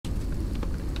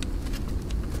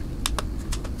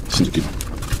seems okay now.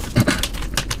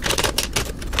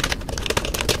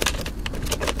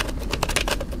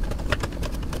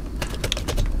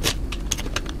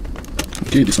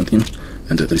 Okay, this went in,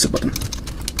 and the reset button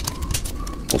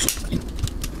also in.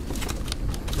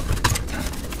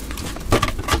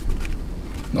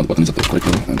 Now the button is at the correct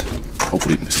level, and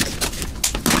hopefully this is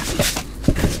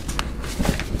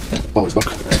power is back.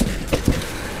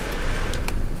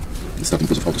 It's starting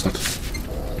because of auto start.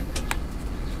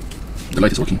 The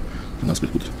light is working, and that's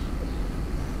pretty good.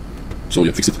 So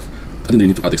yeah, fixed it. I didn't really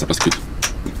need to add extra plastic to it,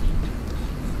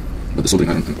 but the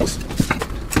soldering iron was.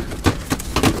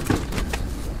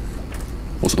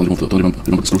 Also don't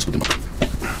remember the screws, put them back.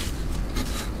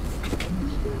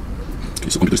 Okay,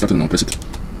 so computer started, and now press it.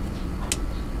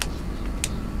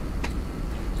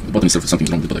 The button itself, something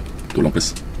is wrong with it, but I do a long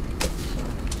press.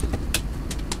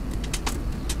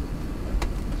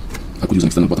 I could use an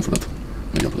external button for that.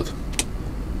 Maybe I'll do that.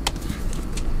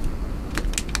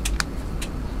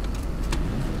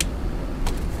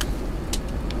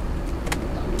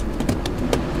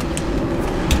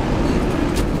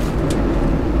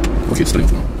 Okay, it's turning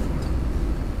off now.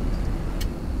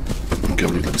 Okay,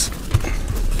 I'll leave it like this.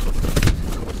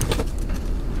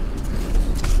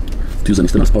 To use an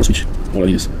external power switch, all I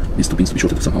need is these two pins to be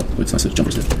shorted somehow, so it's nice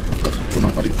jumpers there. But for now,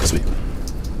 I'll leave it this way.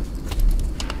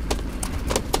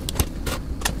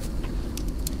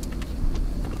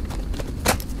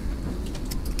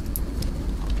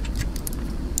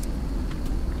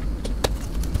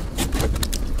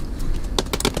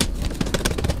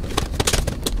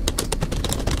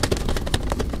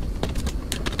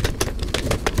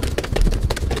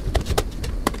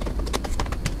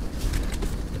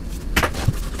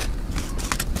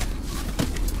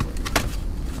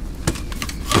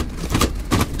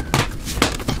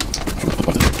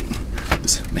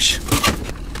 Mesh.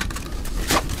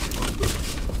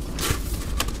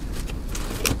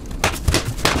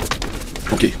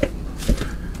 Okay,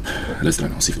 let's try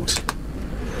now, see if it works.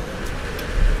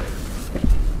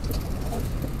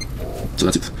 So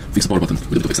that's it. Fix the power button with a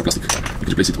bit of extra plastic. You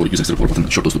can replace it or use extra power button,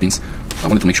 short those two pins. I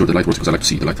wanted to make sure the light works because I like to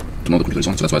see the light to know the computer is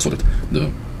on, so that's why I soldered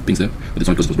the pins there. But it's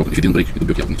only because it was broken. If it didn't break, it would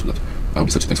be okay. I wouldn't do that. I hope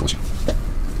this helps you. Thanks for watching.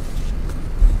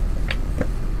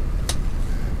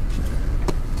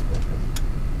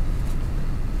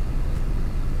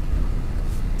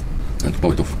 And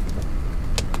power it off.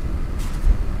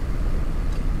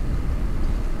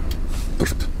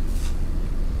 Perfect.